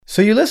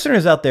So you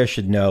listeners out there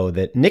should know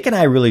that Nick and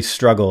I really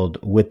struggled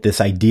with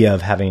this idea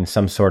of having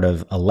some sort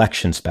of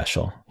election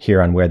special here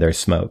on Where There's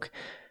Smoke.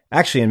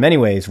 Actually, in many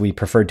ways, we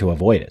preferred to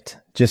avoid it,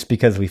 just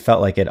because we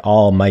felt like it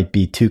all might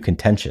be too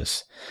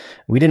contentious.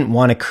 We didn't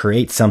want to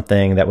create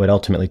something that would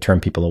ultimately turn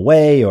people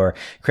away or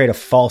create a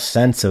false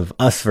sense of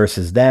us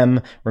versus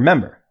them.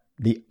 Remember,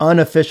 the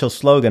unofficial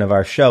slogan of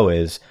our show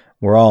is,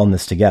 "We're all in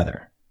this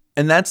together."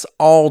 And that's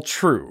all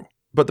true.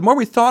 But the more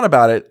we thought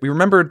about it, we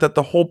remembered that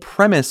the whole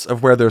premise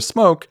of Where There's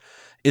Smoke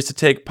is to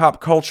take pop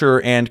culture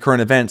and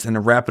current events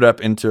and wrap it up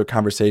into a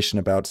conversation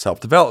about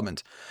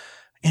self-development.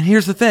 And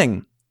here's the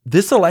thing.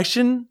 This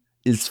election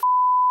is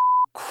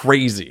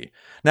crazy.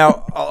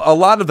 Now, a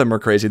lot of them are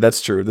crazy.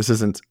 That's true. This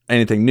isn't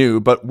anything new,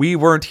 but we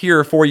weren't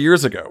here 4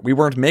 years ago. We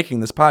weren't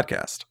making this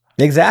podcast.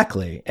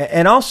 Exactly.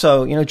 And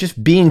also,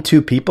 just being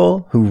two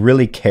people who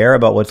really care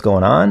about what's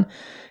going on,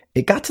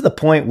 it got to the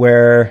point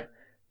where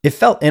it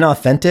felt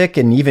inauthentic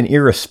and even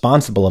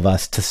irresponsible of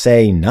us to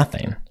say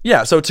nothing.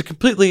 Yeah, so to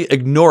completely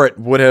ignore it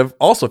would have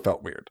also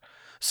felt weird.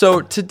 So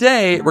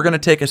today, we're going to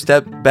take a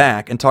step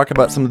back and talk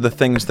about some of the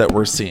things that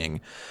we're seeing.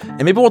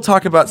 And maybe we'll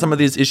talk about some of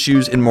these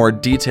issues in more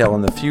detail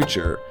in the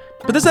future.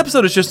 But this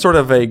episode is just sort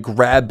of a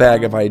grab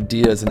bag of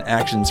ideas and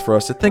actions for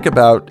us to think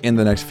about in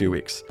the next few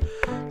weeks.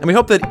 And we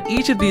hope that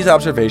each of these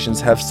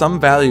observations have some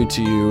value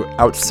to you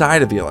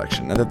outside of the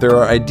election, and that there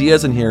are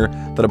ideas in here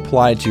that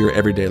apply to your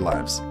everyday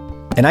lives.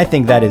 And I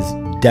think that is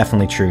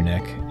definitely true,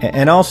 Nick.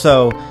 And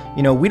also,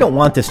 we don't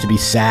want this to be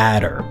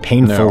sad or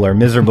painful or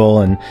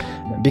miserable. And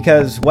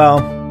because,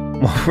 well,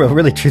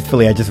 really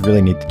truthfully, I just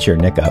really need to cheer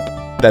Nick up.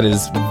 That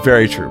is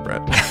very true,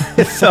 Brett.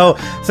 So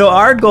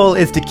our goal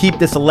is to keep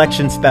this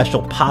election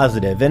special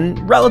positive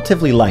and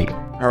relatively light.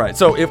 All right.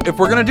 So if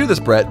we're going to do this,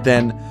 Brett,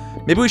 then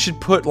maybe we should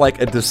put like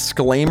a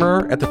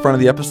disclaimer at the front of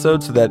the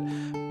episode so that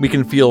we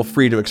can feel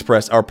free to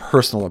express our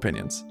personal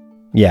opinions.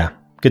 Yeah,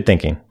 good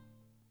thinking.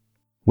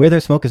 Where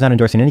There's Smoke is not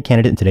endorsing any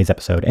candidate in today's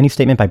episode. Any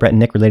statement by Brett and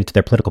Nick related to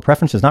their political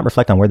preference does not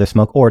reflect on Where There's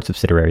Smoke or its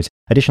subsidiaries.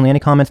 Additionally, any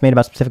comments made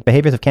about specific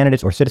behaviors of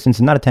candidates or citizens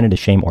is not intended as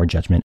shame or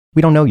judgment.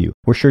 We don't know you.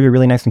 We're sure you're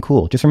really nice and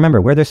cool. Just remember,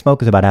 Where There's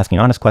Smoke is about asking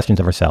honest questions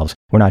of ourselves.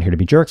 We're not here to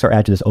be jerks or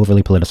add to this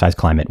overly politicized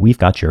climate. We've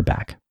got your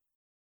back.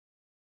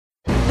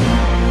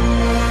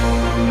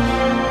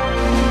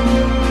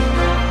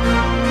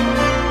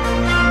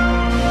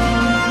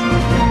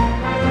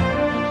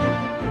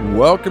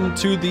 Welcome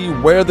to the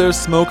Where There's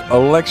Smoke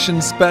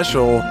election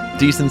special,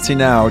 Decency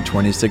Now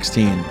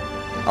 2016.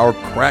 Our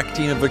crack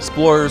team of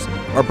explorers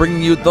are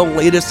bringing you the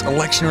latest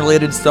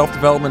election-related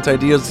self-development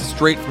ideas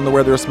straight from the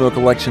Where There's Smoke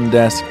election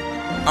desk.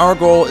 Our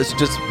goal is to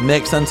just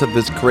make sense of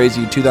this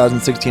crazy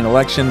 2016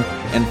 election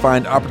and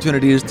find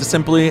opportunities to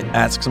simply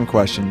ask some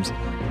questions.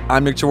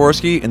 I'm Nick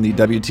Jaworski in the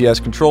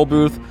WTS control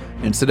booth,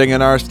 and sitting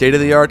in our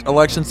state-of-the-art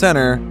election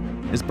center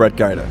is Brett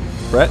Gaida.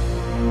 Brett?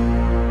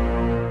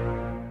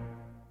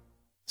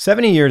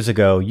 70 years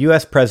ago,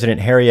 U.S. President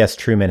Harry S.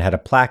 Truman had a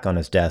plaque on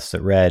his desk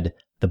that read,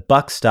 "The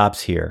buck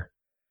stops here."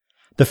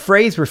 The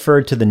phrase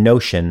referred to the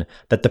notion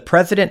that the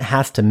president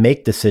has to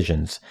make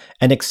decisions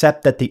and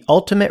accept that the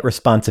ultimate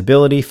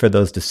responsibility for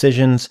those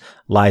decisions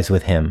lies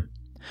with him.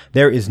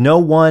 There is no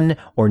one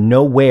or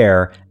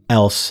nowhere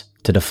else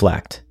to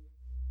deflect.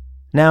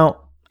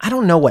 Now, I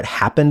don't know what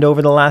happened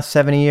over the last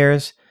 70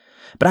 years,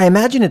 but I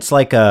imagine it's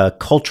like a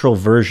cultural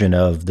version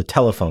of the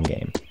telephone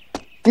game.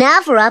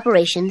 Now for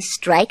Operation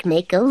Strike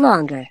Make Go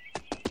Longer.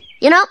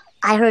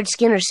 I heard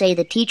Skinner say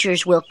the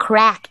teachers will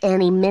crack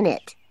any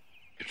minute.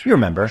 You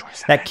remember,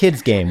 that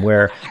kids game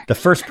where the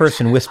first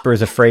person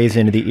whispers a phrase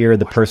into the ear of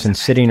the person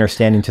sitting or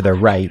standing to their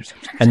right,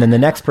 and then the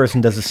next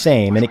person does the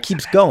same, and it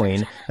keeps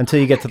going until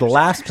you get to the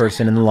last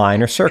person in the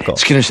line or circle.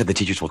 Skinner said the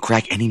teachers will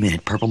crack any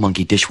minute. Purple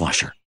monkey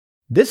dishwasher.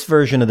 This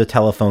version of the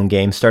telephone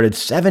game started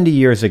 70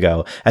 years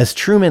ago as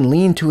Truman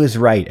leaned to his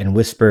right and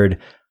whispered,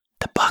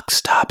 "The buck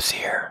stops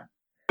here."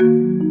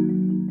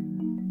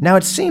 Now,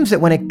 it seems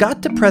that when it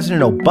got to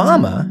President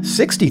Obama,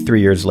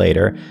 63 years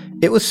later,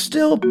 it was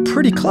still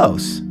pretty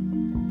close.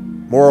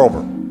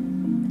 Moreover,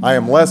 I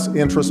am less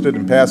interested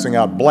in passing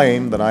out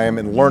blame than I am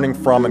in learning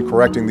from and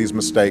correcting these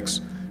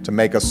mistakes to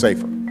make us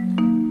safer.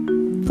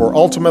 For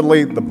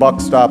ultimately, the buck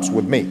stops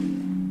with me.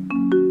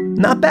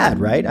 Not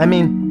bad, right? I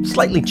mean,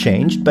 slightly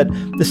changed, but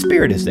the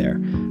spirit is there.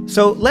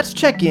 So let's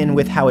check in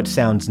with how it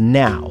sounds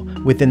now,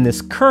 within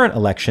this current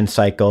election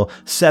cycle,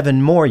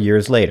 7 more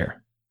years later.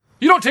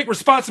 You don't take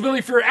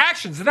responsibility for your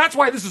actions, and that's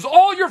why this is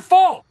all your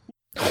fault.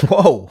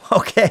 Whoa,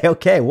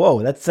 okay,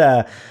 whoa,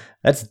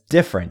 that's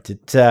different.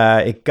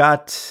 It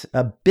got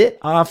a bit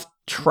off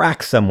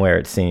track somewhere,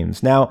 it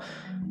seems. Now,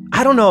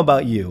 I don't know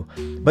about you,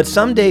 but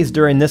some days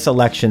during this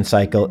election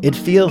cycle, it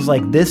feels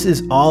like this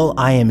is all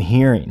I am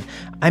hearing.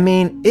 I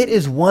mean, it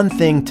is one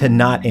thing to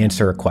not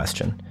answer a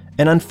question.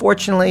 And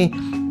unfortunately,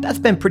 that's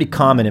been pretty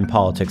common in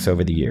politics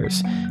over the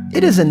years.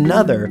 It is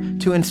another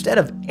to, instead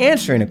of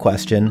answering a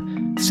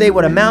question, say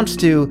what amounts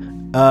to,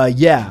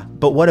 yeah,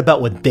 but what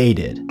about what they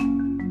did?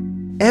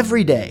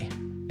 Every day,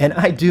 and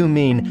I do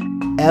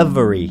mean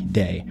every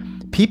day,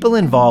 People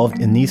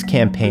involved in these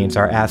campaigns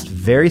are asked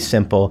very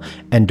simple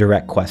and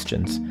direct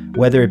questions,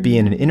 whether it be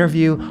in an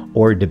interview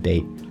or a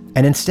debate.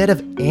 And instead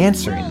of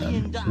answering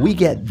them, we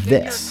get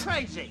this.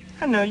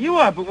 I know you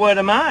are, but what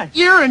am I?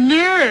 You're a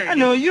nerd. I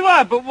know you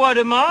are, but what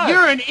am I?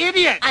 You're an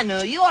idiot. I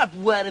know you are,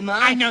 but what am I?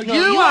 I know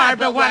you are,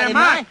 but what am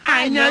I?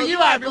 I know you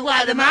are, but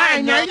what am I?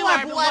 I know you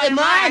are, but what am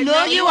I? I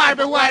know you are,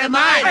 but what am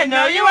I? I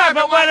know you are,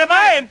 but what am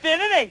I?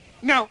 Infinity.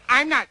 No,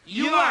 I'm not.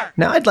 You are.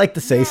 Now, I'd like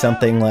to say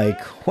something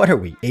like, what are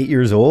we, 8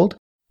 years old?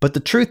 But the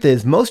truth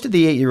is, most of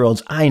the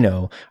 8-year-olds I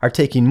know are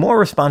taking more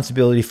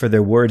responsibility for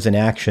their words and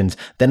actions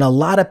than a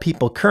lot of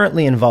people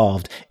currently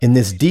involved in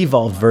this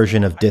devolved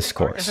version of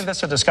discourse. Isn't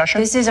this a discussion?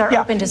 This is our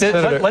open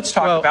discussion. Let's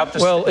talk about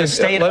the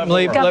state of the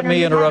world.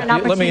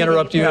 Let me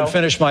interrupt you and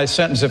finish my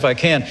sentence if I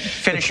can.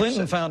 The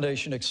Clinton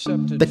Foundation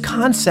accepted... The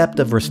concept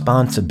of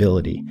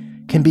responsibility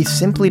can be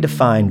simply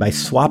defined by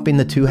swapping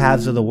the two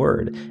halves of the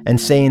word and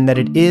saying that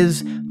it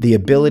is the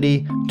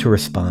ability to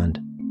respond.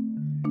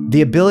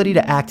 The ability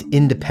to act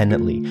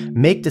independently,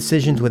 make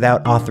decisions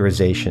without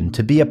authorization,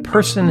 to be a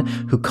person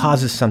who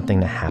causes something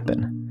to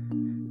happen.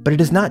 But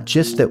it is not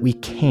just that we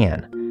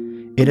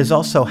can. It is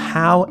also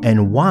how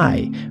and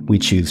why we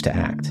choose to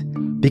act.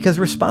 Because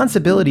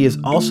responsibility is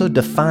also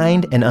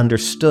defined and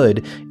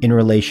understood in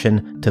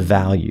relation to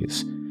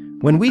values.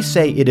 When we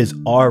say it is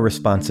our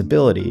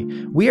responsibility,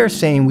 we are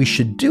saying we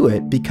should do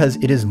it because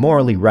it is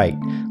morally right,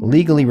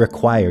 legally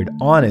required,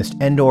 honest,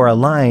 and/or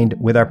aligned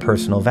with our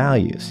personal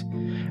values.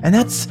 And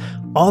that's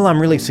all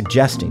I'm really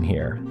suggesting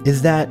here,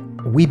 is that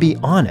we be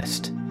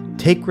honest,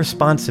 take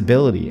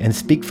responsibility, and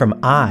speak from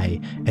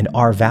I and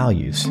our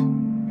values.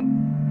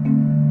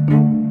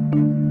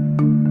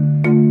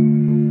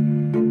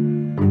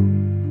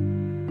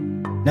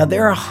 Now,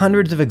 there are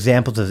hundreds of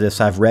examples of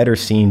this I've read or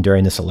seen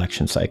during this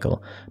election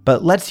cycle,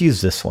 but let's use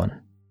this one.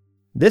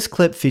 This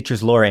clip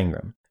features Laura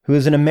Ingraham, who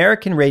is an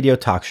American radio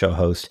talk show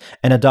host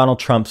and a Donald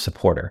Trump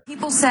supporter.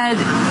 People said,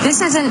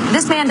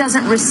 this man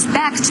doesn't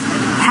respect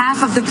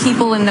half of the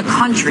people in the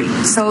country.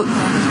 So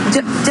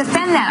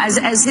defend that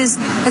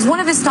as one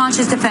of his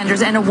staunchest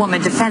defenders and a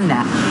woman, defend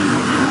that.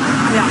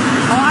 Yeah.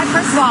 Well,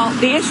 first of all,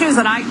 the issues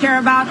that I care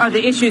about are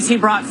the issues he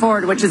brought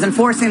forward, which is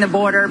enforcing the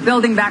border,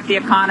 building back the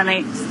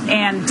economy,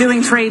 and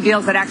doing trade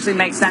deals that actually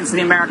make sense to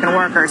the American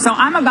worker. So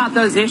I'm about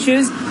those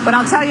issues, but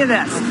I'll tell you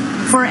this.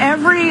 For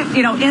every,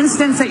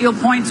 instance that you'll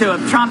point to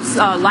of Trump's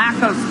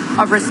lack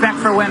of respect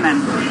for women,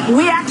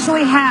 we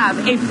actually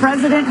have a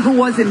president who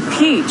was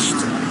impeached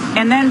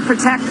and then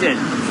protected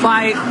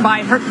by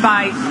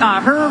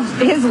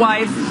his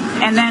wife,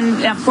 and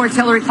then of course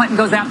Hillary Clinton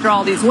goes after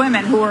all these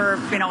women who were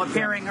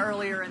appearing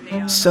earlier in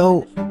the.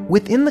 So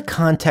within the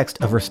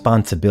context of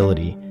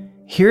responsibility,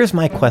 here's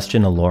my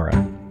question to Laura: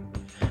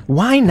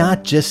 why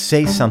not just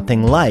say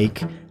something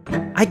like,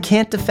 "I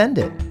can't defend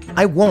it.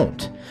 I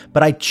won't.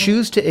 But I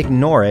choose to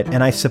ignore it,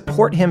 and I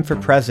support him for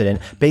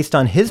president based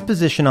on his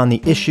position on the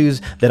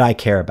issues that I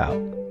care about"?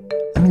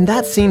 I mean,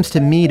 that seems to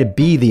me to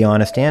be the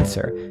honest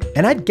answer,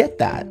 and I'd get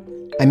that.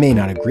 I may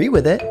not agree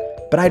with it,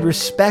 but I'd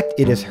respect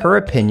it as her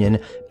opinion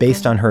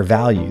based on her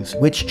values,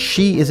 which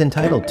she is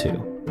entitled to.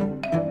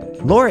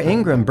 Laura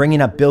Ingraham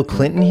bringing up Bill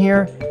Clinton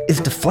here is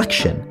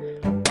deflection.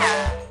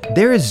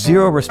 There is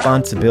zero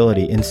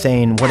responsibility in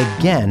saying what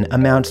again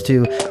amounts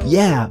to,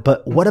 yeah,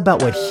 but what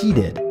about what he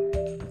did?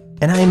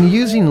 And I am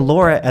using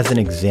Laura as an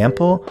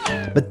example,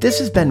 but this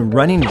has been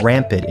running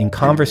rampant in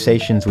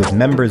conversations with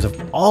members of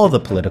all the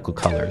political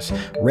colors,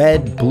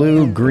 red,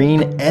 blue,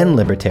 green, and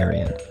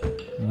libertarian.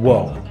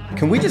 Whoa.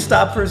 Can we just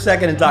stop for a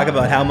second and talk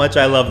about how much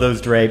I love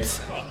those drapes?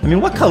 I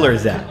mean, what color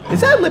is that?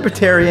 Is that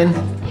libertarian?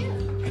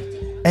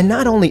 And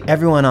not only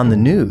everyone on the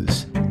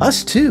news,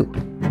 us too.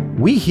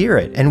 We hear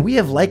it, and we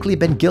have likely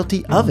been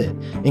guilty of it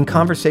in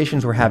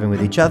conversations we're having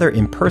with each other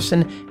in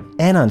person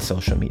and on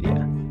social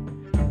media.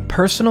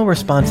 Personal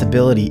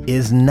responsibility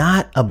is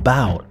not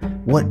about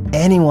what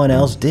anyone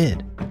else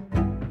did.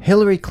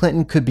 Hillary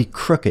Clinton could be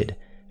crooked,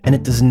 and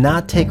it does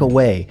not take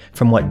away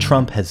from what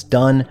Trump has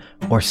done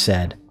or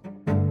said.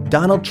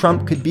 Donald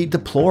Trump could be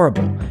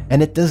deplorable,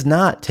 and it does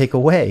not take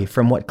away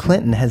from what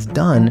Clinton has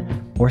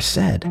done or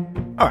said.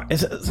 All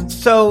right,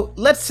 so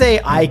let's say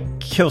I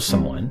kill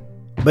someone,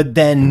 but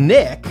then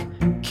Nick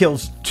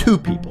kills 2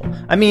 people.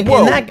 I mean,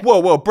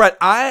 whoa, Brett,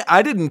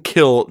 I didn't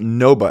kill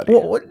nobody.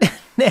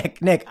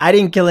 Nick, I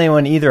didn't kill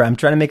anyone either. I'm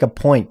trying to make a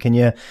point. Can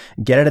you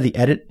get out of the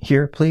edit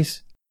here,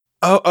 please?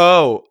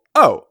 Oh,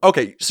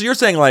 okay. So you're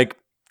saying, like,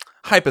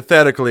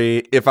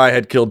 hypothetically, if I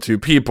had killed 2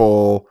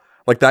 people,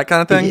 like that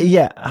kind of thing?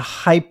 Yeah,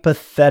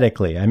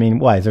 hypothetically. I mean,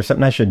 why? Is there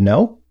something I should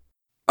know?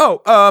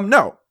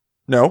 No.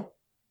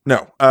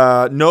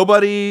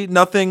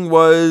 Nothing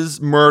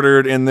was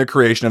murdered in the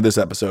creation of this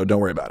episode. Don't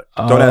worry about it.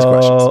 Don't ask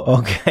questions.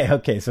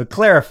 Okay. So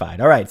clarified.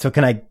 All right. So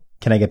can I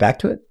get back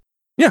to it?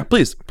 Yeah,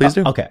 please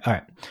do. Okay. All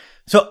right.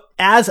 So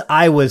as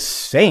I was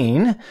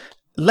saying,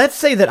 let's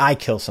say that I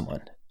kill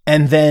someone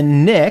and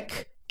then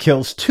Nick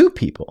kills 2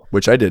 people.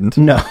 Which I didn't.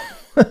 No.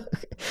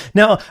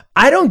 Now,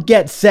 I don't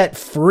get set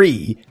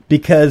free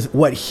because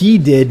what he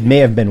did may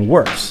have been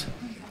worse.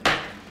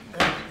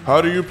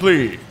 How do you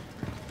plead?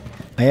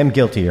 I am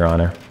guilty, Your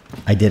Honor.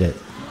 I did it.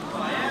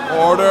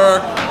 Order.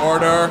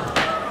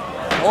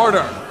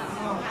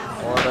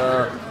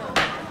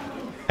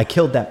 I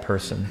killed that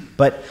person,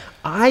 but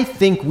I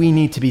think we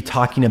need to be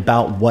talking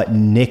about what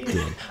Nick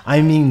did.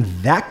 I mean,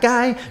 that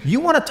guy, you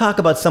want to talk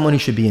about someone who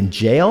should be in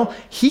jail?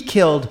 He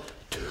killed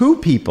 2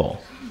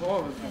 people.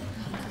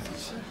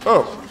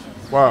 Oh,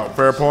 wow,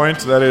 fair point.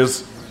 That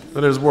is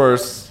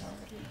worse.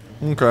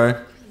 Okay.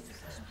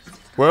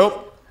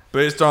 Well,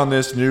 based on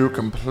this new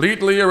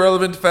completely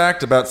irrelevant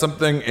fact about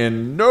something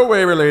in no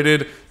way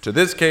related to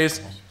this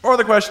case or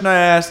the question I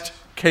asked,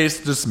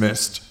 case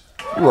dismissed.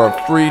 You are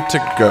free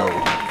to go.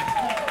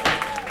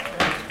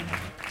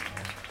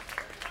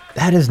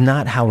 That is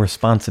not how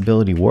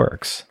responsibility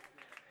works.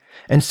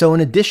 And so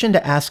in addition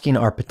to asking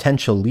our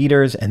potential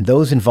leaders and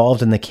those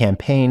involved in the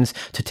campaigns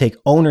to take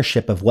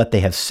ownership of what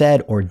they have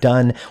said or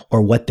done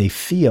or what they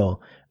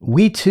feel,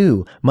 we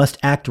too must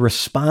act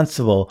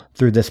responsible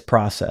through this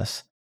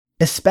process,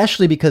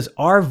 especially because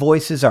our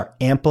voices are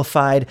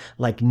amplified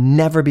like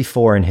never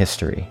before in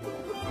history.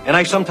 And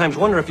I sometimes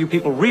wonder if you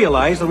people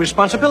realize the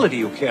responsibility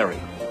you carry.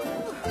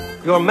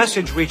 Your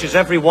message reaches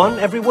everyone,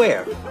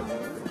 everywhere.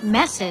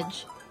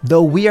 Message?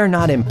 Though we are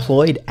not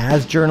employed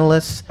as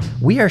journalists,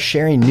 we are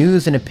sharing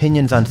news and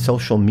opinions on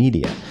social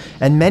media.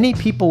 And many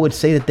people would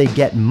say that they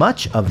get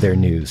much of their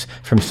news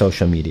from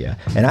social media,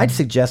 and I'd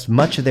suggest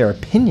much of their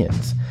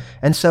opinions.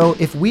 And so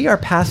if we are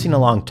passing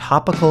along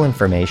topical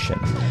information,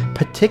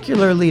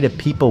 particularly to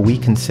people we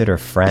consider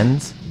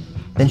friends,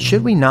 then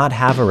should we not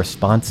have a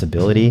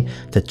responsibility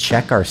to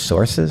check our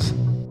sources?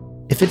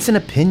 If it's an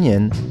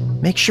opinion,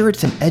 make sure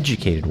it's an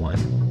educated one,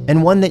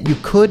 and one that you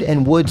could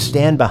and would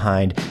stand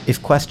behind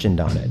if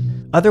questioned on it.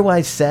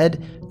 Otherwise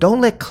said,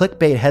 don't let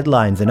clickbait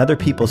headlines and other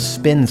people's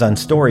spins on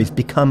stories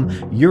become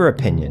your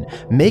opinion.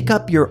 Make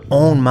up your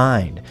own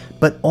mind,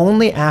 but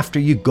only after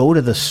you go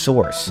to the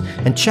source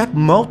and check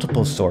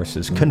multiple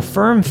sources,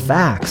 confirm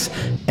facts,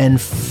 and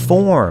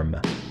form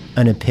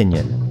an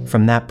opinion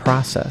from that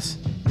process.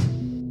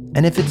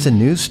 And if it's a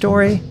news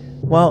story,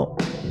 well,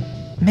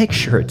 make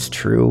sure it's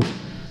true.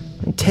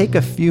 Take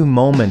a few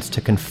moments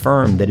to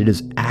confirm that it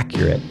is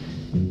accurate.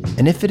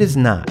 And if it is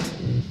not,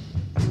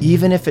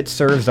 even if it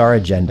serves our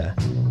agenda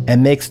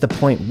and makes the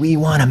point we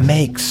want to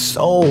make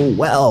so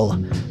well,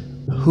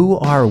 who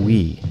are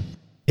we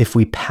if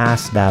we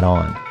pass that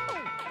on?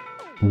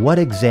 What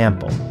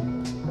example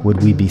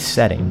would we be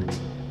setting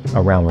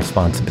around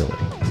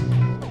responsibility?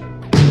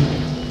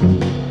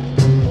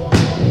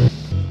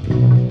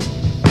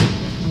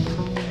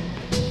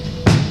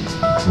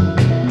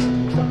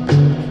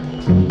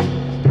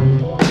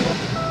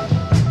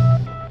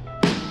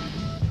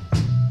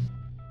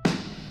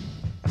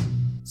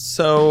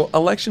 So,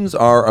 elections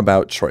are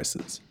about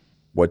choices.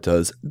 What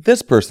does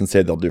this person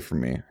say they'll do for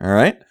me? All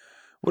right?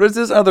 What does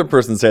this other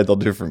person say they'll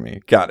do for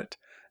me? Got it.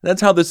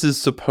 That's how this is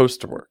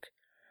supposed to work.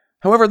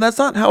 However, that's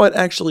not how it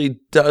actually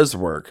does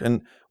work.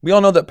 And we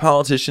all know that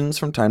politicians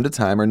from time to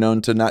time are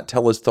known to not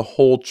tell us the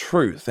whole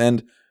truth.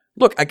 And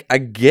look, I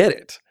get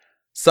it.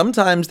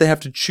 Sometimes they have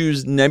to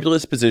choose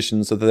nebulous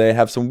positions so that they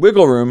have some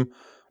wiggle room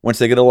once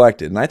they get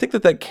elected. And I think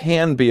that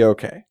can be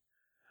okay.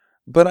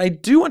 But I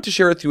do want to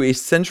share with you a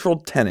central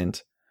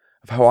tenet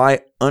of how I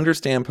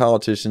understand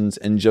politicians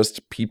and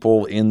just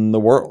people in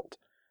the world.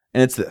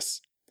 And it's this.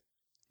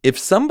 If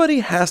somebody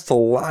has to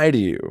lie to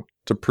you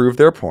to prove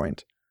their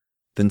point,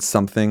 then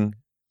something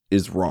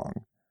is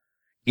wrong,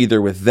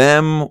 either with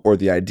them or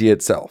the idea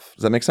itself.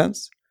 Does that make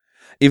sense?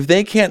 If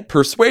they can't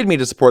persuade me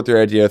to support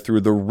their idea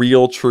through the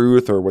real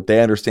truth or what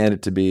they understand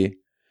it to be,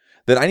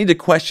 then I need to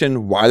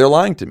question why they're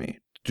lying to me.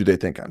 Do they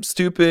think I'm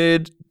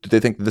stupid? Do they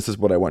think this is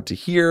what I want to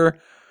hear?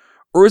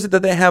 Or is it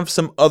that they have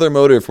some other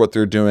motive for what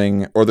they're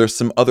doing, or there's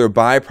some other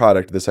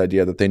byproduct of this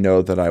idea that they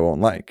know that I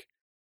won't like?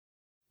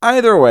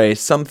 Either way,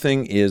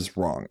 something is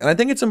wrong. And I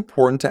think it's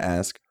important to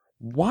ask,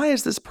 why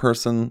is this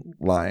person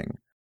lying?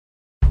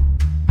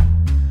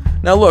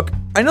 Now look,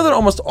 I know that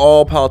almost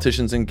all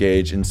politicians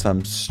engage in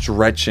some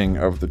stretching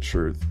of the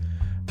truth.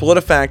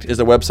 PolitiFact is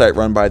a website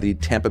run by the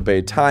Tampa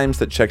Bay Times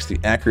that checks the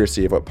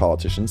accuracy of what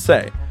politicians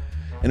say.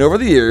 And over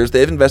the years,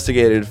 they've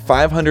investigated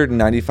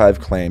 595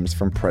 claims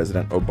from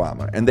President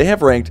Obama, and they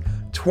have ranked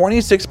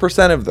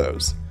 26% of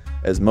those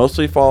as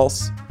mostly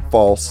false,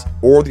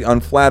 or the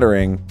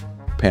unflattering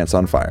pants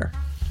on fire.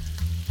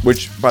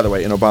 Which, by the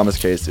way, in Obama's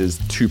case, is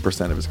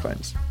 2% of his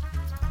claims.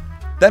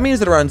 That means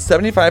that around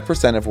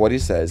 75% of what he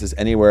says is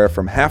anywhere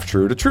from half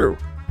true to true.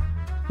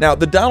 Now,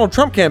 the Donald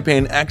Trump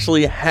campaign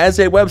actually has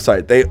a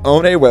website. They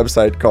own a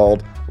website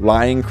called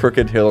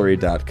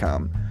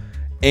lyingcrookedhillary.com.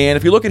 And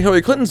if you look at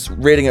Hillary Clinton's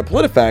rating at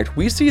PolitiFact,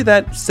 we see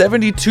that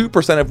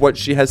 72% of what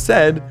she has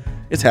said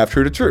is half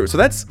true to true. So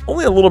that's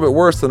only a little bit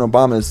worse than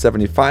Obama's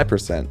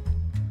 75%.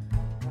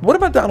 What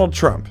about Donald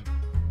Trump?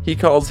 He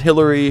calls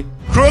Hillary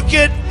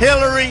Crooked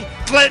Hillary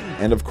Clinton.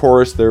 And of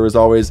course, there is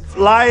always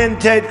Lying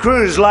Ted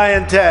Cruz,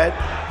 lying Ted.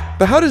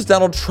 But how does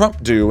Donald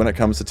Trump do when it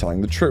comes to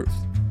telling the truth?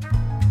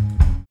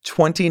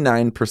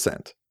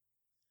 29%.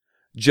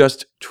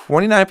 Just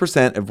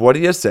 29% of what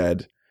he has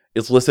said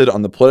is listed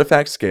on the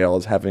PolitiFact scale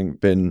as having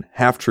been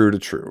half true to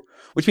true,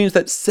 which means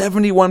that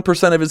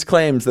 71% of his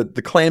claims, that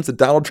the claims that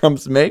Donald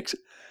Trump makes,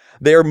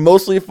 they are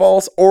mostly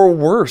false or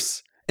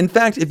worse. In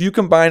fact, if you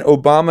combine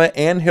Obama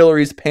and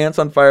Hillary's pants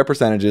on fire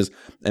percentages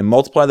and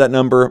multiply that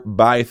number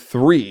by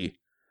 3,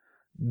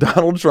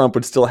 Donald Trump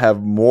would still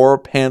have more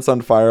pants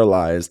on fire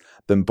lies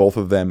than both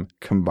of them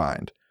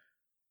combined.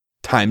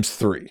 Times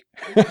 3.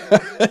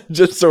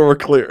 Just so we're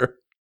clear.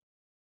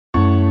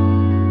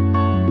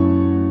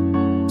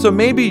 So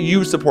maybe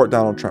you support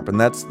Donald Trump, and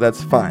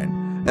that's fine.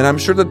 And I'm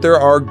sure that there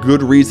are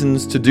good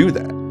reasons to do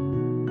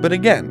that. But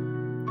again,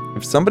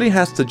 if somebody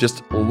has to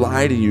just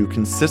lie to you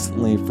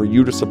consistently for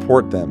you to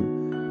support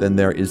them, then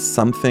there is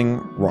something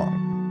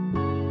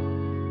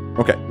wrong.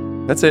 Okay,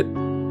 that's it.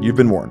 You've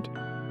been warned.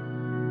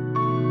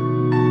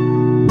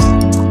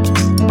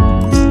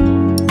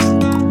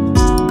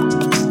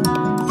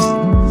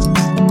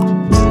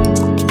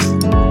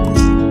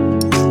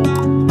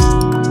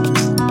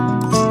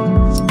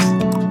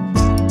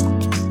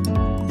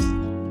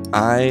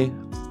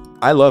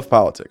 I love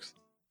politics.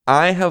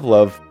 I have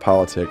loved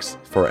politics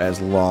for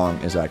as long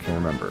as I can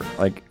remember.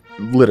 Like,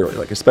 literally,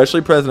 like, especially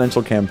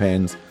presidential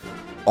campaigns,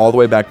 all the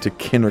way back to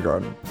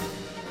kindergarten.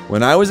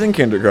 When I was in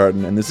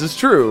kindergarten, and this is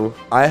true,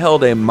 I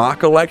held a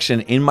mock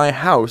election in my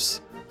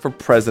house for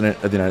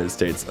President of the United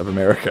States of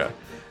America.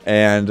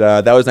 And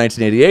that was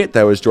 1988.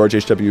 That was George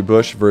H.W.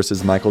 Bush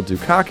versus Michael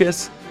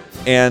Dukakis.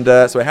 And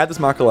so I had this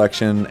mock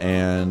election,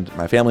 and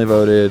my family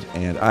voted,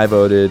 and I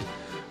voted.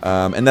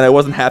 And then I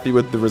wasn't happy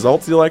with the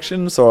results of the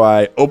election, so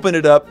I opened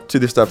it up to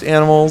the stuffed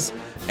animals,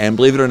 and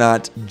believe it or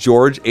not,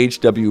 George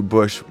H.W.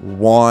 Bush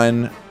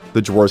won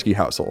the Jaworski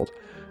household.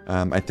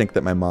 I think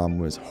that my mom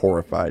was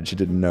horrified. She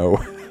didn't know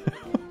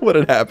what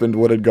had happened,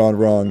 what had gone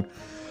wrong.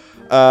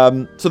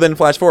 So then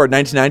flash forward,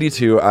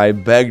 1992, I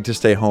begged to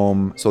stay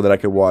home so that I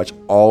could watch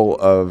all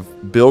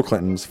of Bill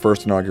Clinton's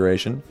first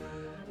inauguration.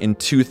 In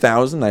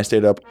 2000, I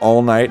stayed up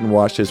all night and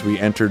watched as we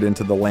entered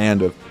into the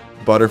land of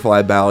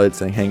butterfly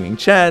ballots and hanging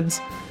chads.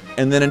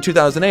 And then in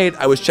 2008,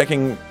 I was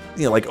checking,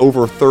 like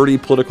over 30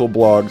 political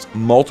blogs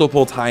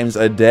multiple times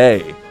a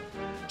day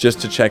just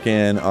to check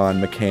in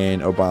on McCain,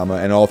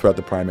 Obama, and all throughout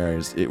the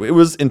primaries. It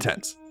was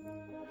intense.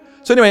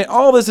 So anyway,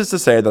 all this is to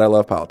say that I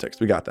love politics.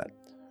 We got that.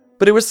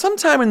 But it was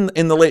sometime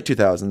in the late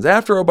 2000s,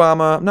 after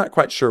Obama, I'm not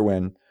quite sure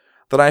when,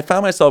 that I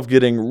found myself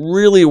getting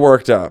really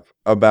worked up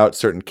about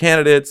certain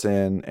candidates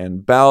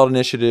and ballot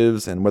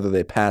initiatives and whether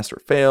they passed or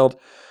failed.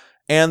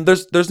 And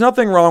there's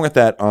nothing wrong with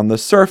that on the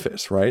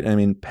surface, right? I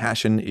mean,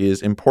 passion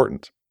is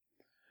important.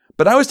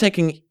 But I was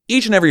taking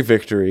each and every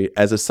victory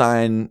as a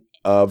sign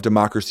of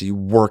democracy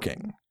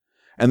working.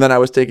 And then I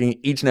was taking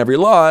each and every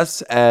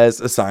loss as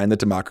a sign that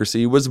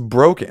democracy was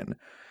broken.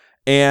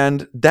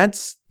 And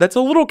that's a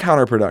little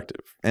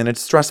counterproductive, and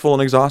it's stressful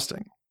and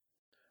exhausting.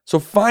 So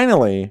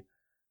finally,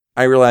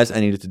 I realized I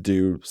needed to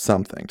do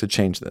something to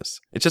change this.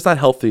 It's just not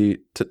healthy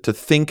to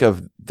think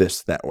of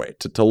this that way,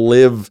 to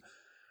live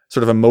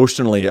sort of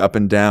emotionally up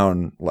and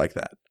down like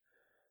that.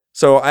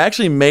 So I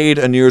actually made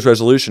a New Year's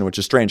resolution, which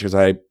is strange because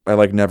I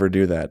like never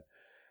do that.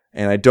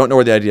 And I don't know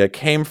where the idea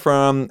came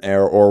from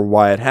or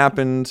why it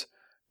happened,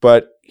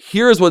 but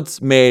here's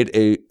what's made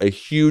a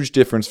huge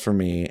difference for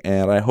me,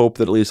 and I hope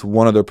that at least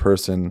one other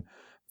person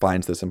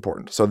finds this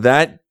important. So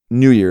that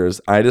New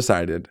Year's, I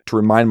decided to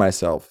remind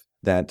myself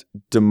that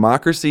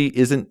democracy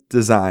isn't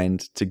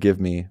designed to give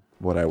me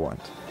what I want.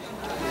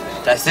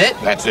 That's it?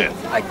 That's it.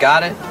 I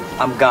got it.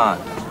 I'm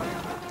gone.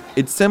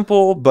 It's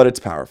simple, but it's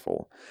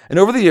powerful. And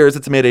over the years,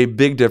 it's made a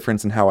big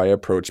difference in how I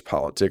approach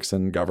politics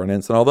and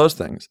governance and all those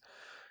things.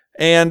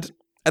 And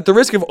at the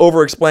risk of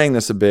over-explaining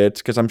this a bit,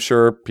 because I'm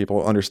sure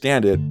people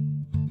understand it,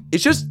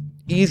 it's just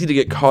easy to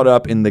get caught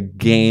up in the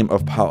game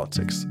of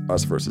politics.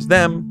 Us versus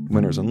them,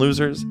 winners and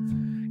losers.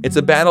 It's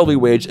a battle we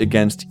wage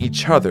against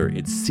each other.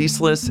 It's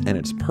ceaseless, and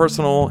it's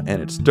personal,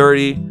 and it's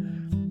dirty.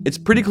 It's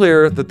pretty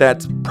clear that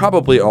that's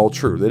probably all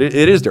true, that it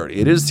is dirty,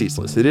 it is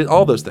ceaseless, it is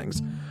all those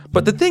things.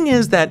 But the thing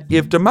is that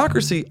if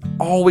democracy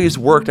always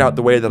worked out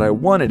the way that I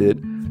wanted it,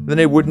 then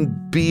it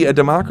wouldn't be a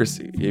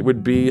democracy. It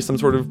would be some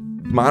sort of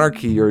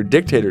monarchy or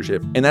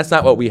dictatorship, and that's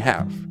not what we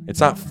have. It's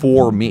not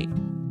for me.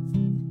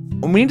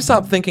 And we need to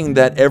stop thinking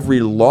that every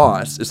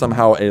loss is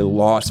somehow a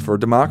loss for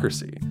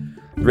democracy.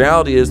 The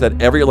reality is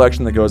that every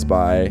election that goes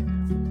by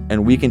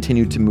and we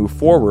continue to move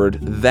forward,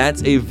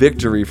 that's a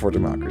victory for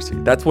democracy.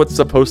 That's what's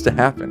supposed to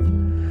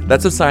happen.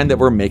 That's a sign that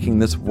we're making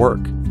this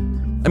work.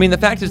 I mean, the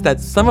fact is that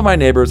some of my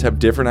neighbors have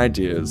different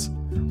ideas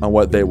on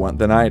what they want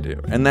than I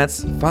do, and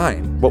that's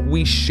fine. What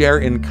we share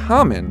in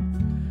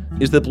common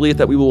is the belief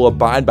that we will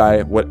abide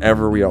by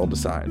whatever we all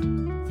decide.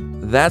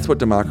 That's what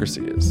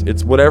democracy is.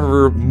 It's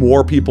whatever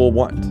more people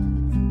want.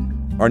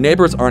 Our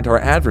neighbors aren't our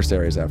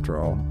adversaries, after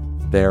all.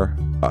 They're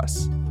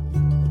us.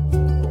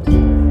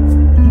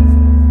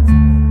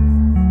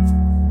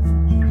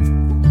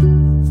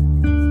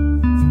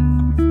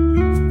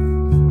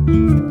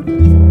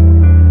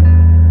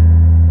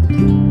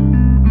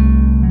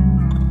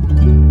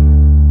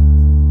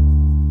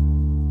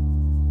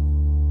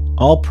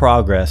 All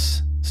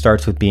progress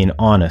starts with being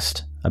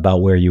honest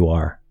about where you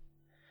are.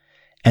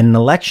 And an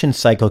election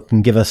cycle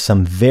can give us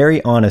some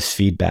very honest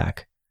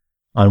feedback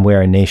on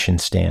where a nation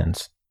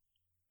stands.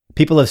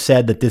 People have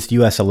said that this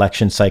US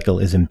election cycle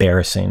is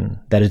embarrassing,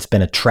 that it's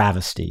been a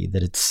travesty,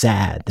 that it's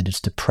sad, that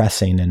it's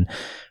depressing. And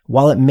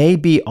while it may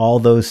be all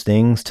those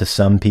things to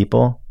some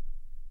people,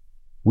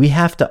 we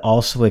have to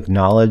also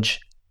acknowledge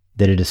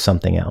that it is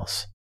something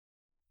else.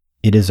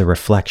 It is a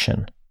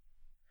reflection,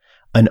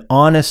 an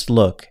honest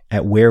look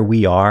at where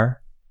we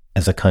are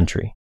as a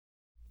country.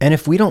 And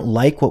if we don't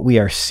like what we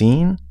are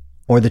seeing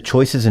or the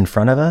choices in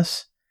front of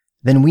us,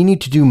 then we need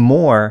to do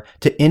more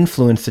to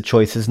influence the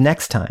choices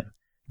next time.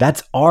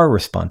 That's our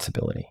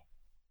responsibility.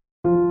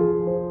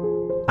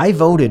 I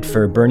voted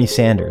for Bernie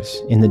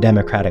Sanders in the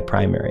Democratic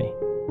primary,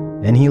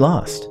 and he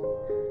lost.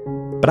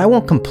 But I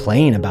won't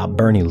complain about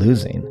Bernie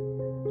losing.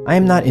 I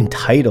am not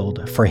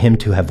entitled for him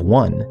to have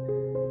won.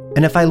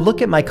 And if I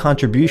look at my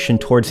contribution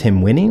towards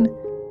him winning,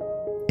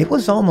 it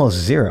was almost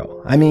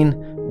zero. I mean,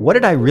 what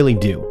did I really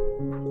do?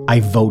 I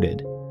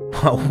voted.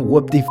 Well,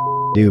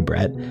 whoop-de-do,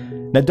 Brett.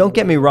 Now, don't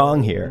get me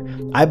wrong here.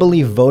 I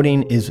believe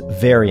voting is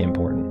very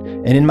important.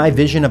 And in my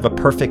vision of a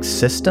perfect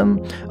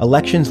system,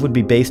 elections would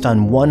be based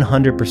on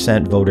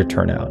 100% voter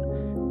turnout.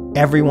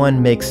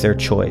 Everyone makes their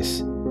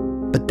choice.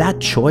 But that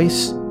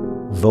choice,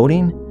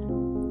 voting,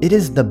 it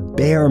is the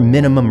bare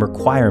minimum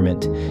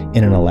requirement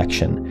in an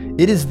election.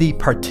 It is the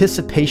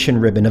participation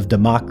ribbon of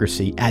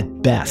democracy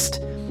at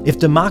best. If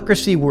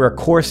democracy were a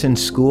course in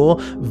school,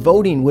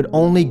 voting would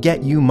only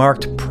get you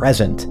marked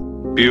present.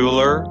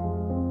 Bueller.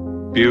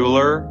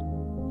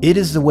 It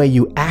is the way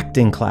you act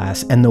in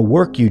class and the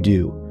work you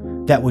do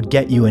that would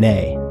get you an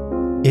A.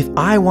 If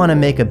I want to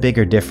make a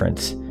bigger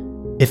difference,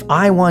 if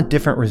I want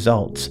different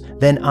results,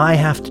 then I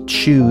have to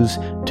choose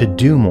to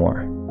do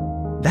more.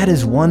 That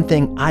is one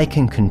thing I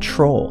can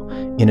control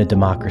in a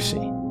democracy.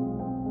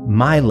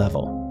 My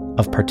level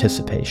of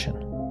participation.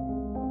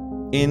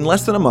 In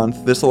less than a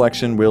month, this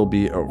election will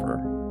be over.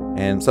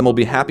 And some will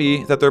be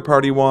happy that their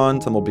party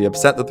won, some will be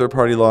upset that their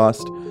party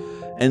lost,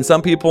 and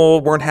some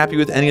people weren't happy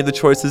with any of the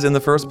choices in the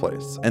first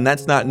place. And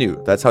that's not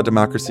new. That's how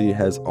democracy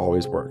has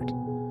always worked.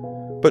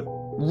 But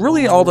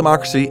really all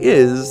democracy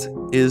is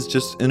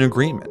just an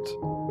agreement.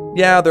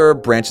 Yeah, there are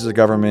branches of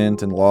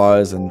government and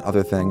laws and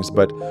other things,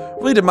 but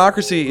really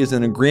democracy is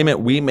an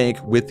agreement we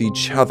make with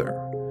each other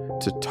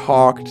to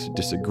talk, to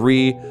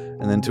disagree,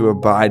 and then to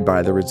abide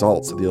by the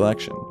results of the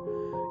election.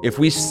 If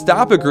we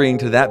stop agreeing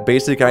to that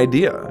basic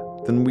idea,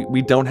 then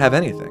we don't have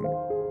anything.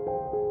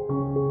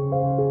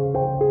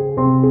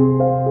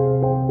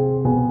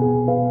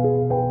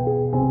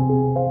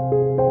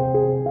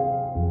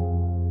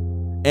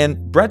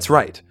 And Brett's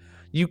right.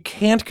 You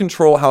can't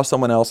control how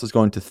someone else is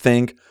going to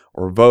think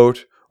or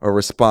vote or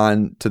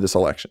respond to this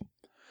election.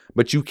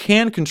 But you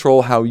can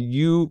control how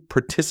you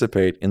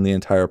participate in the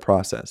entire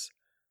process.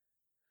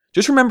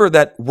 Just remember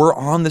that we're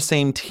on the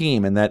same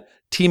team and that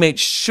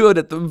teammates should,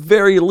 at the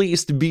very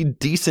least, be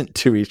decent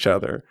to each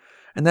other.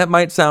 And that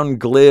might sound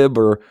glib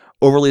or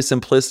overly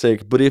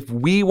simplistic, but if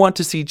we want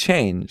to see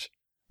change,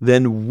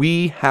 then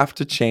we have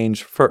to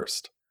change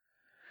first.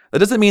 That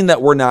doesn't mean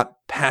that we're not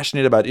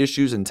passionate about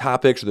issues and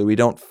topics or that we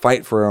don't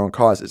fight for our own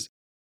causes.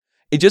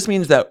 It just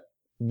means that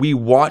we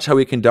watch how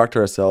we conduct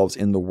ourselves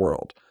in the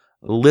world.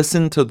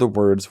 Listen to the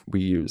words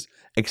we use.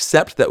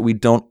 Accept that we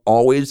don't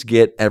always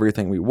get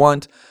everything we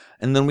want,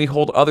 and then we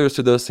hold others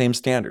to those same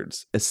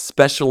standards,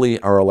 especially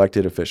our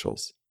elected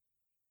officials.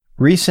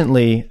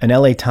 Recently, an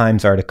LA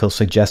Times article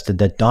suggested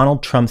that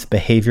Donald Trump's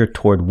behavior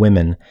toward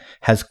women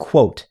has,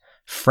 quote,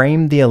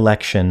 framed the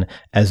election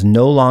as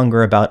no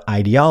longer about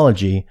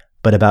ideology,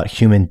 but about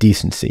human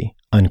decency,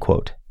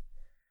 unquote.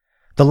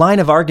 The line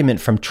of argument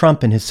from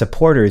Trump and his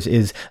supporters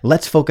is,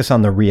 let's focus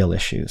on the real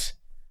issues.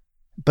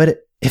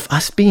 But if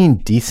us being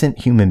decent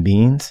human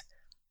beings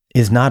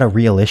is not a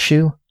real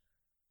issue,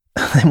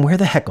 then where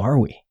the heck are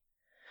we?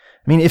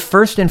 I mean, if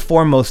first and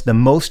foremost, the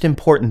most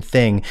important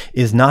thing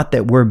is not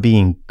that we're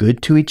being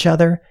good to each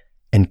other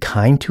and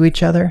kind to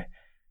each other,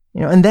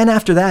 and then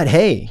after that,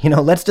 hey,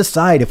 let's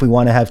decide if we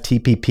want to have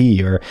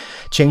TPP or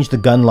change the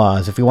gun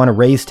laws, if we want to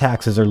raise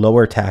taxes or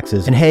lower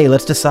taxes. And hey,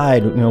 let's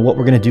decide, what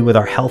we're going to do with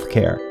our health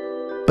care.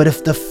 But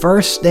if the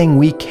first thing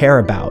we care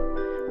about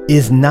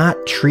is not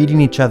treating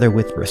each other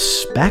with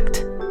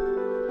respect,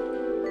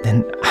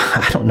 then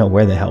I don't know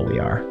where the hell we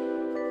are.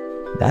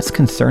 That's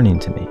concerning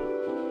to me.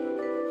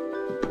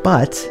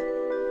 But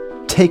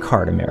take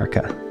heart,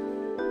 America.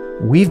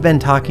 We've been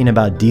talking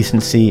about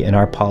decency in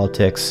our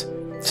politics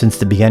since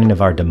the beginning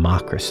of our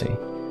democracy.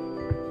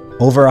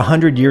 Over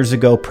 100 years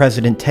ago,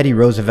 President Teddy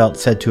Roosevelt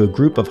said to a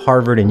group of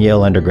Harvard and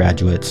Yale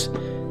undergraduates,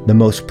 "The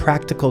most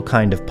practical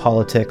kind of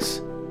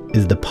politics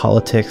is the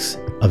politics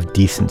of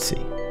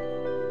decency."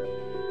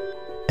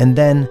 And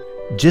then,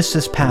 just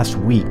this past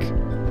week,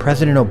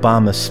 President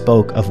Obama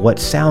spoke of what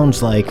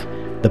sounds like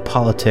the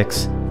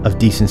politics of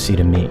decency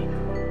to me.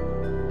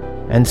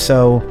 And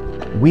so,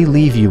 we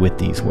leave you with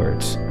these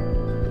words,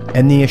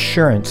 and the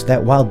assurance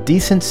that while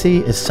decency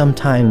is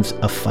sometimes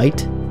a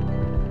fight,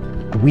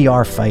 we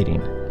are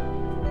fighting,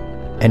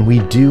 and we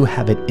do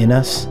have it in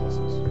us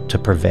to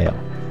prevail.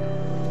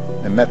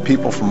 and met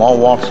people from all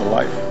walks of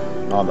life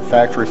on the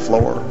factory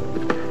floor,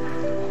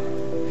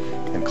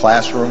 in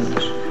classrooms.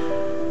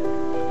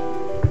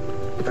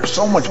 There's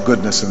so much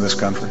goodness in this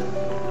country.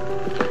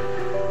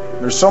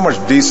 There's so much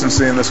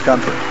decency in this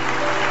country.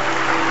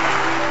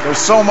 There's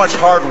so much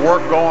hard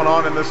work going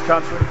on in this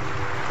country.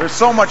 There's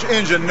so much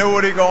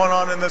ingenuity going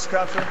on in this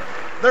country.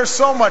 There's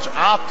so much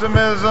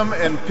optimism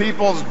in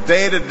people's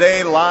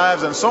day-to-day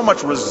lives and so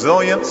much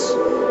resilience.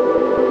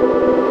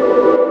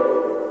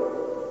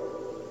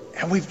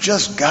 And we've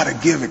just got to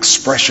give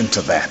expression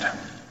to that.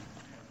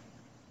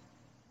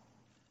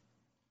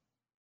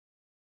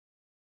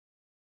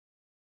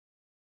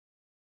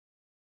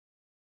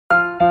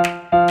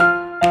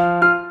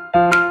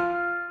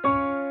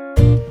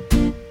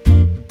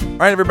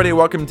 All right, everybody,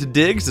 welcome to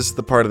Digs. This is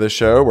the part of the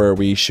show where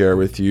we share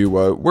with you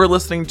what we're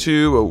listening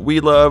to, what we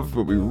love,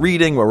 what we're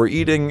reading, what we're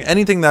eating,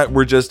 anything that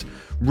we're just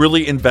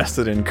really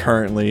invested in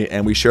currently,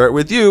 and we share it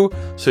with you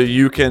so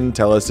you can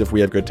tell us if we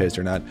have good taste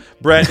or not.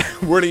 Brett,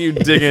 where do you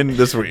dig in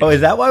this week? Oh,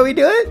 is that why we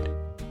do it?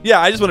 Yeah,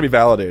 I just want to be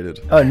validated.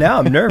 Oh, now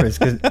I'm nervous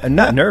because I'm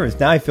not nervous.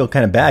 Now I feel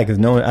kind of bad because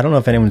I don't know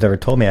if anyone's ever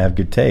told me I have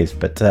good taste,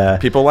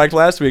 but people liked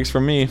last week's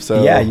from me.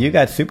 So yeah, you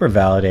got super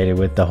validated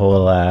with the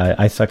whole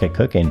I suck at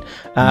cooking.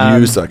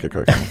 You suck at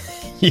cooking.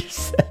 You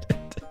said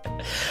it.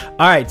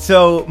 All right,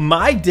 so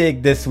my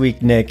dig this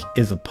week, Nick,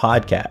 is a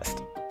podcast.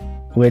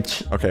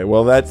 Which okay,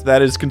 well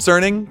that is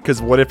concerning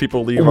because what if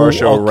people leave our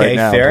show right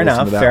now? Fair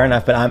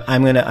enough. But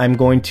I'm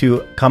going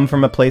to come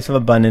from a place of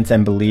abundance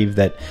and believe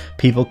that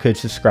people could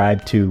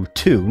subscribe to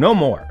two, no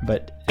more,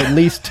 but at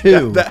least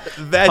two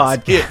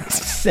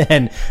podcasts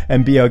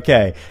and be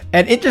okay.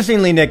 And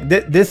interestingly, Nick,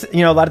 this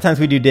a lot of times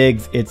we do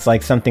digs. It's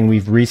like something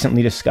we've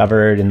recently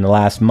discovered in the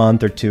last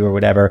month or two or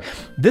whatever.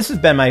 This has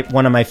been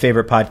one of my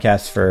favorite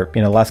podcasts for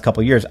the last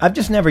couple of years. I've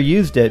just never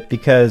used it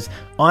because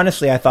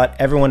honestly, I thought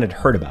everyone had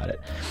heard about it.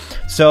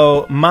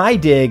 So my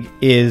dig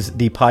is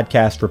the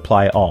podcast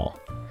Reply All.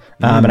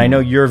 And I know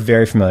you're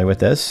very familiar with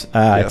this.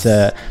 Yes.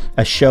 It's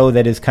a show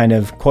that is kind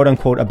of quote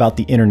unquote about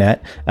the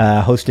internet,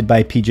 hosted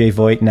by PJ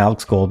Voigt and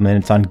Alex Goldman.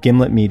 It's on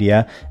Gimlet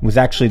Media. It was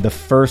actually the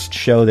first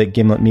show that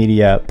Gimlet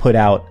Media put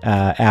out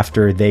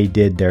after they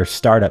did their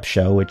startup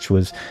show, which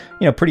was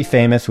pretty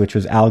famous, which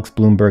was Alex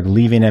Bloomberg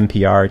leaving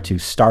NPR to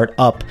start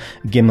up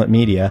Gimlet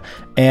Media.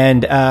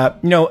 And,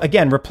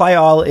 again, Reply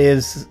All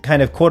is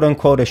kind of quote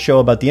unquote a show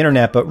about the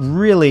internet, but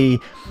really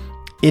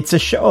it's a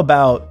show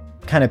about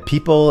kind of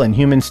people and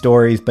human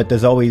stories, but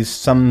there's always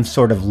some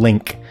sort of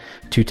link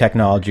to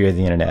technology or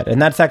the internet. And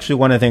that's actually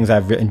one of the things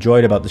I've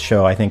enjoyed about the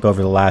show, I think,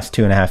 over the last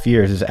 2.5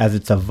 years, is as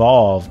it's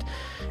evolved,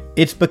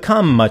 it's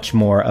become much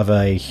more of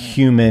a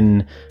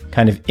human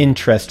kind of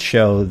interest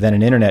show than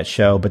an internet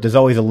show, but there's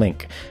always a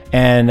link.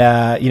 And,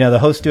 the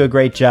hosts do a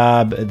great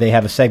job. They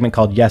have a segment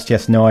called Yes,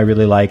 Yes, No, I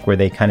really like, where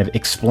they kind of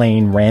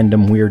explain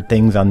random weird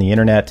things on the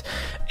internet.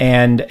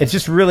 And it's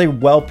just really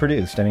well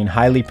produced. I mean,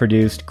 highly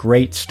produced,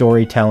 great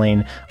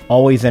storytelling,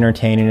 always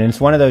entertaining. And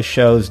it's one of those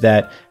shows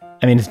that,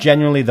 it's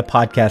genuinely the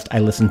podcast I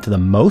listen to the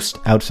most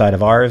outside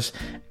of ours.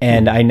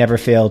 And I never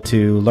fail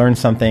to learn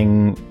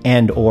something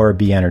and or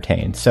be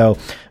entertained. So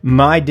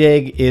my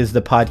dig is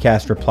the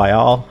podcast Reply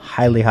All.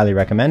 Highly, highly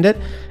recommend it.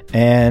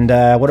 And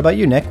what about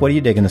you, Nick? What are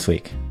you digging this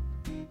week?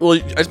 Well, I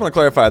just want to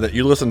clarify that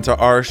you listen to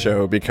our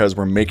show because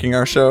we're making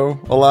our show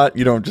a lot.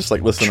 You don't just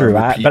listen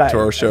to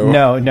our show.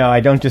 No,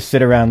 I don't just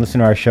sit around, listen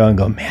to our show and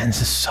go, man,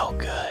 this is so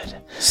good.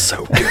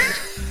 So good.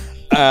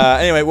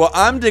 Anyway, well,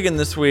 I'm digging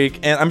this week,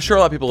 and I'm sure a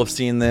lot of people have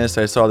seen this.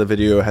 I saw the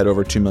video had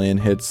over 2 million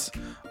hits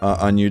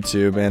on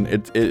YouTube, and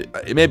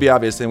it may be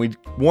obvious, and we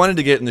wanted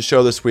to get in the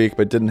show this week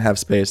but didn't have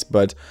space.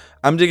 But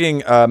I'm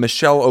digging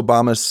Michelle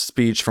Obama's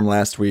speech from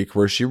last week,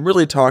 where she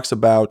really talks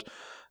about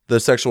the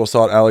sexual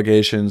assault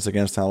allegations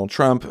against Donald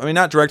Trump.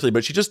 Not directly,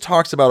 but she just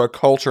talks about a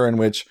culture in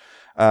which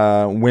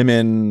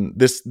women,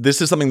 this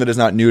is something that is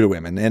not new to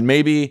women. And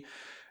maybe,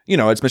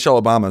 it's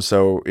Michelle Obama,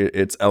 so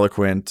it's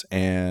eloquent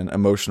and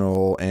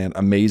emotional and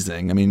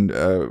amazing.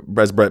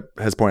 As Brett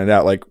has pointed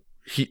out,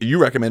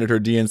 you recommended her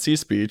DNC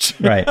speech.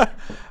 Right.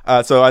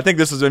 So I think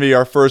this is maybe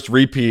our first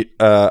repeat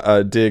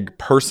dig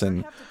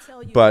person.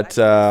 But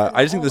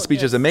I just think the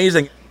speech is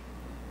amazing.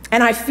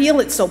 And I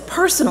feel it so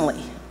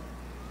personally.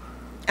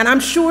 And I'm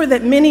sure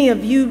that many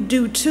of you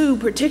do too,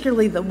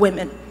 particularly the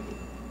women.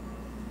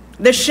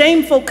 The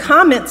shameful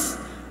comments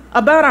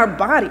about our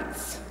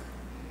bodies,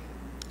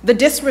 the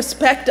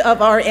disrespect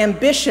of our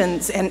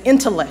ambitions and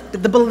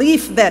intellect, the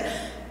belief that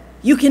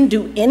you can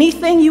do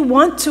anything you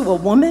want to a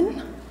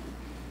woman.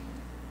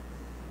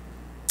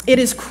 It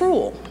is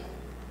cruel.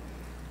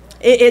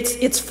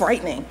 It's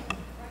frightening.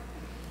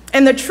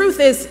 And the truth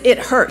is, it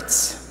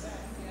hurts.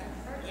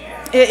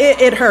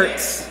 It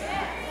hurts.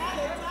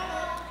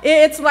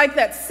 It's like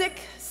that sick,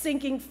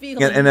 sinking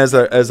feeling. And as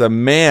a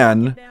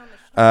man,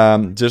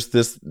 Just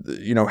this,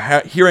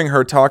 hearing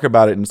her talk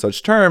about it in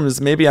such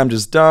terms, maybe I'm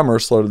just dumb or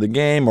slow to the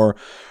game or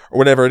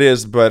whatever it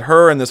is, but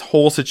her and this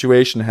whole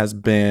situation has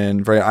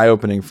been very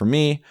eye-opening for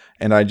me,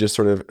 and I just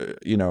sort of,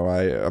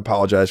 I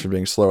apologize for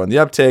being slow in the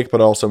uptake, but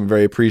also I'm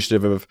very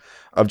appreciative of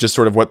just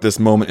sort of what this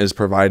moment is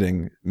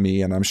providing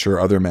me, and I'm sure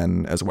other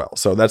men as well.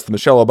 So that's the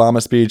Michelle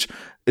Obama speech.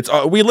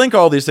 We link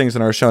all these things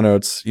in our show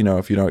notes,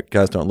 if you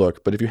guys don't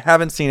look, but if you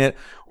haven't seen it,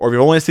 or if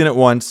you've only seen it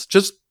once,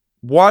 just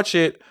watch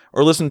it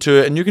or listen to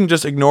it, and you can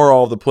just ignore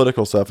all the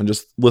political stuff and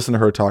just listen to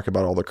her talk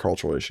about all the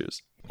cultural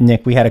issues.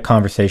 Nick, we had a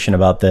conversation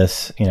about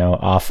this,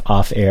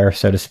 off air,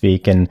 so to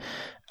speak. And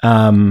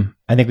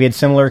I think we had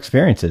similar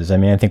experiences. I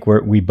mean, I think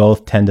we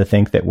both tend to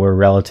think that we're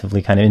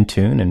relatively kind of in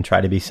tune and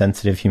try to be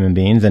sensitive human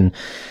beings. And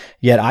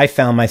yet I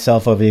found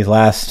myself over these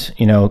last,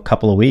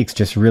 couple of weeks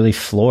just really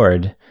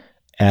floored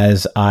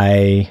as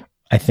I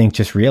think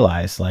just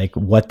realized like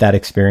what that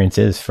experience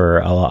is for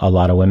a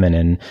lot of women.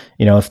 And,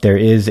 if there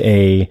is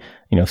a,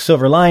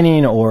 silver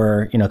lining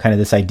or, kind of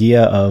this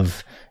idea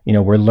of,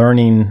 we're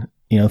learning,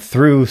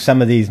 through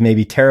some of these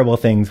maybe terrible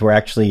things, we're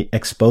actually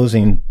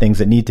exposing things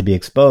that need to be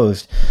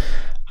exposed.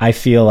 I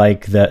feel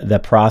like the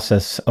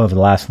process over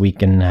the last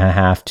week and a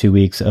half, 2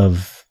 weeks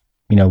of,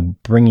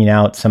 bringing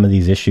out some of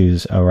these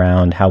issues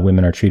around how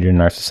women are treated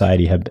in our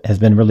society has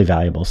been really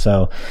valuable.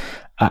 So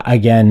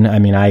again, I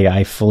mean,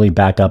 I fully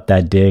back up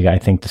that dig. I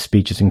think the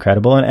speech is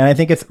incredible. And I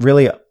think it's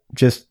really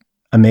just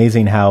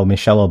amazing how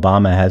Michelle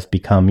Obama has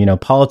become,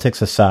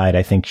 politics aside,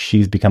 I think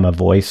she's become a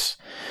voice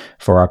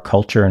for our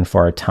culture and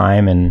for our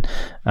time. And,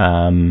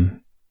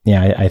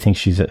 I think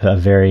she's a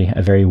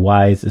very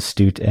wise,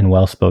 astute, and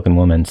well-spoken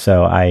woman.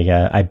 So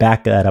I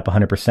back that up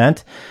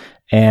 100%.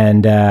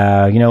 And,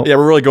 yeah,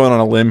 we're really going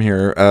on a limb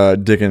here,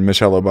 digging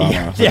Michelle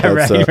Obama. Yeah,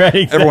 right,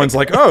 exactly. Everyone's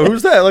like, oh,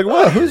 who's that? Like,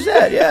 what? Who's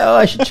that? Yeah,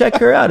 I should check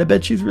her out. I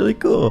bet she's really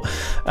cool.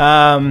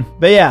 But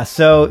yeah,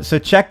 so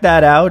check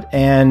that out.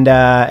 And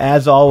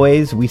as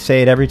always, we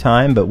say it every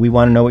time, but we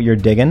want to know what you're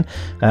digging.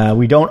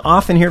 We don't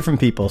often hear from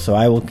people, so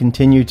I will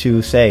continue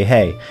to say,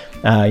 hey,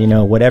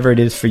 whatever it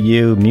is for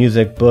you,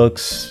 music,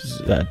 books,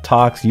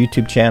 talks,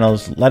 YouTube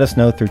channels, let us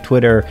know through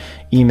Twitter,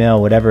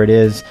 email, whatever it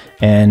is.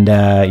 And,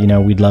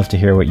 we'd love to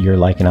hear what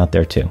you're liking out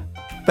there too.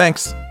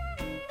 Thanks.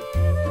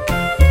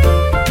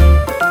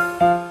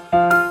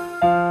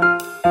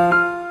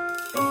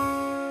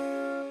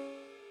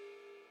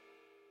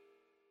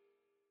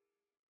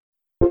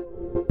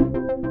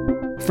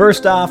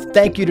 First off,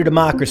 thank you to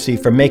Democracy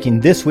for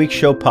making this week's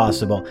show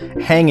possible.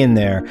 Hang in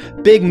there.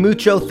 Big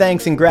mucho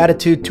thanks and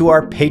gratitude to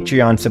our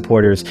Patreon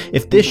supporters.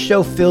 If this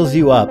show fills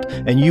you up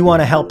and you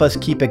want to help us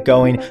keep it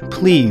going,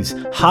 please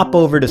hop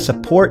over to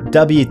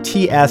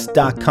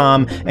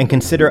supportwts.com and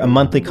consider a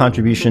monthly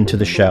contribution to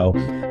the show.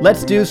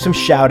 Let's do some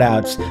shout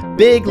outs.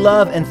 Big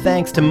love and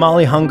thanks to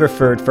Molly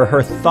Hungerford for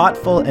her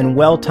thoughtful and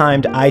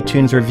well-timed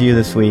iTunes review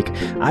this week.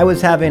 I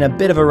was having a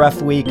bit of a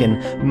rough week,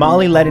 and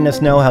Molly letting us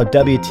know how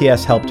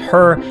WTS helped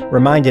her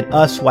reminded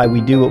us why we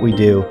do what we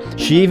do.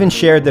 She even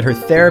shared that her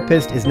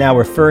therapist is now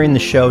referring the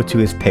show to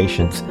his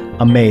patients.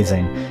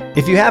 Amazing.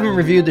 If you haven't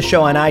reviewed the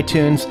show on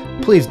iTunes,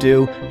 please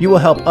do. You will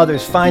help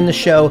others find the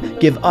show,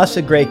 give us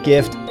a great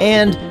gift,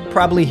 and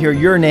probably hear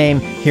your name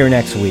here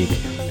next week.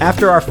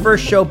 After our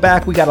first show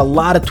back, we got a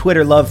lot of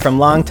Twitter love from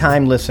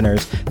longtime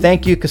listeners.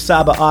 Thank you,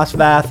 Kasaba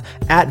Osvath,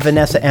 at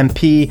Vanessa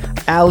MP,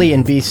 Ali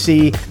in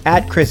BC,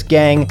 at Chris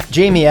Gang,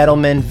 Jamie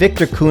Edelman,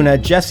 Victor Kuna,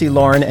 Jesse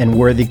Lauren, and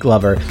Worthy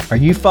Glover. Are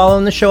you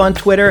following the show on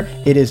Twitter?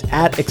 It is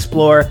at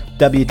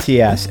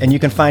ExploreWTS, and you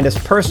can find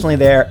us personally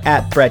there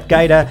at Brett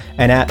Gaida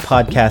and at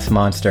Podcast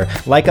Monster.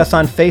 Like us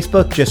on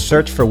Facebook, just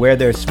search for Where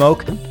There's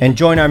Smoke, and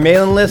join our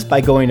mailing list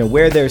by going to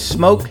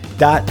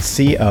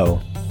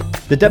wherethere'ssmoke.co.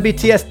 The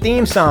WTS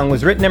theme song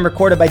was written and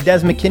recorded by Des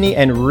McKinney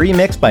and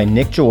remixed by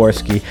Nick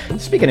Jaworski.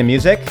 Speaking of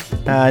music,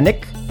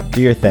 Nick,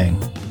 do your thing.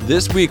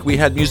 This week we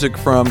had music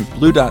from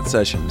Blue Dot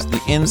Sessions,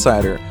 The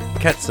Insider,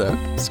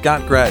 Ketsa,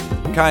 Scott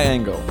Gratton, Kai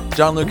Engel,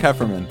 John Luke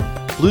Hefferman,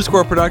 Blue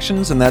Score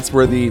Productions, and that's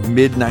where the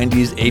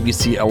mid-90s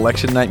ABC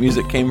election night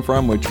music came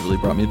from, which really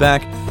brought me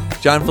back.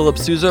 John Philip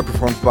Sousa,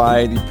 performed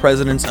by the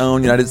President's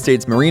Own United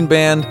States Marine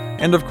Band,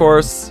 and of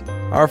course,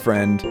 our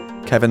friend,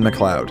 Kevin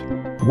MacLeod.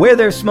 Where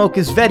There's Smoke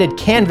is vetted,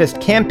 canvassed,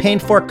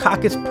 campaigned for,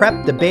 caucus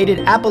prepped,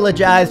 debated,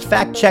 apologized,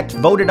 fact-checked,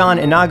 voted on,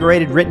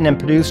 inaugurated, written, and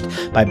produced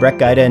by Brett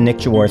Gaida and Nick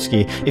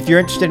Jaworski. If you're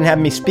interested in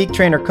having me speak,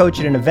 train, or coach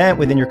at an event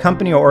within your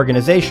company or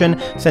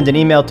organization, send an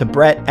email to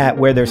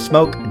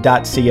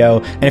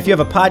brett@wherethere'ssmoke.co. And if you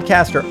have a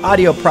podcast or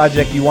audio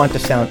project you want to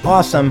sound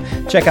awesome,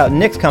 check out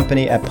Nick's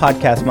company at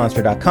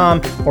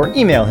podcastmonster.com or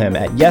email him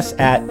at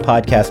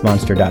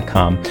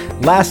yes@podcastmonster.com.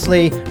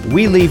 Lastly,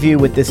 we leave you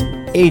with this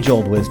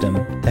age-old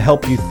wisdom to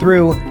help you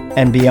through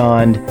and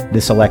beyond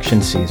this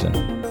election season.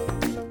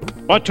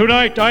 But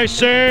tonight I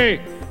say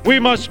we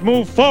must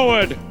move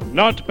forward,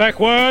 not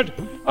backward,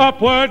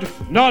 upward,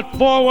 not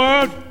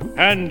forward,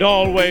 and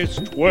always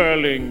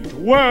twirling,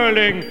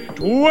 twirling,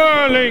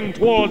 twirling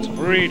towards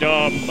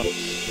freedom.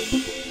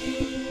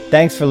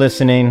 Thanks for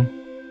listening.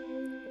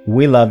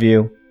 We love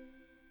you.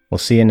 We'll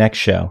see you next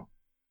show.